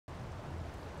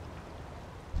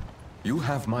You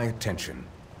have my attention.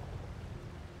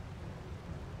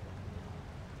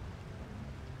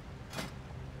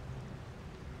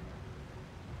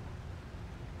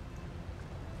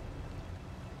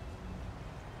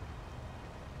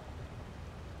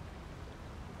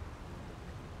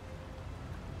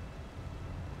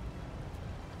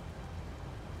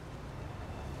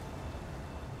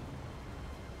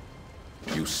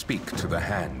 You speak to the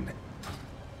hand.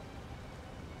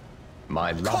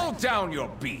 My life. Call down your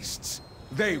beasts!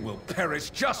 They will perish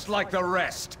just like the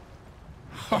rest!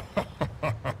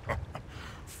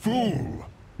 Fool!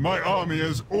 My army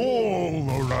is all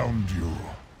around you.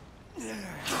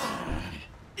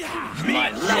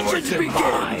 My legend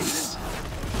begins!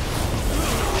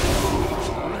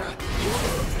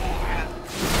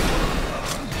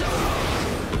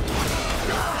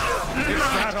 Is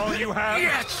that all you have?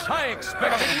 Yes! I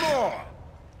expected more!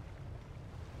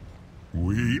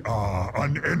 We are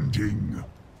unending.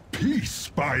 Piece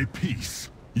by piece,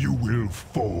 you will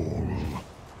fall.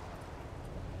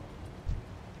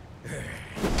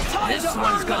 This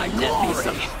one's gonna net me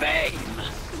some fame!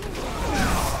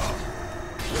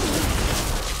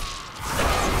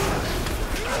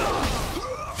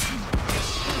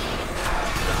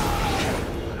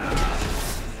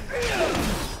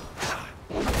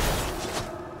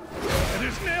 It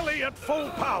is nearly at full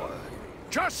power.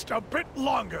 Just a bit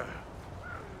longer.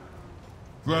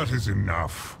 That is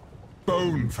enough.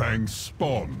 Bonefang's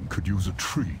spawn could use a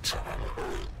treat.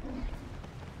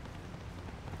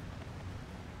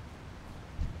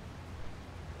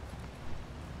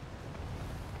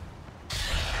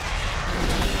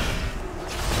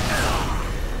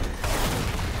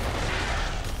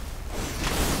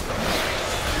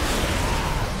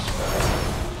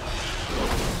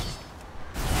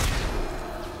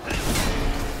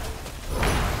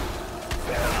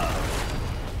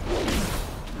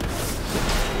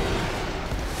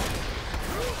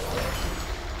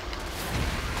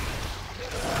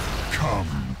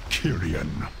 Come,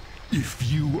 Kyrian.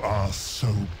 If you are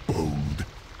so bold,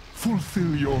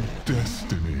 fulfill your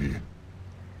destiny.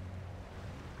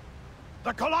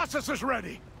 The Colossus is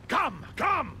ready! Come,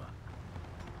 come!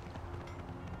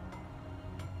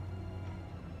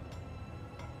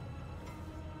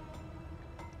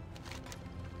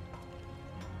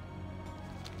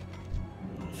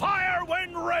 Fire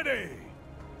when ready!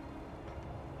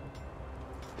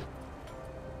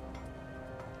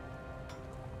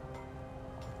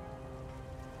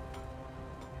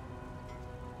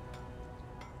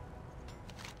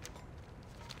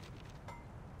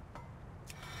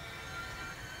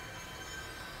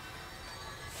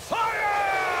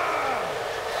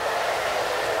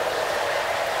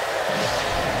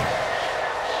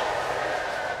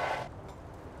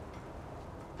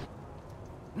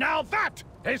 Now that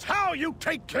is how you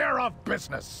take care of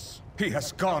business! He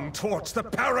has gone towards the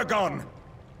Paragon!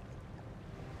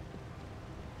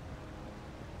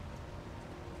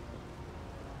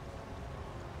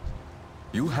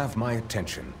 You have my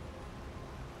attention.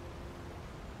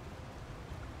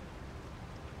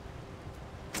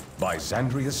 By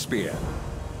Xandria's spear.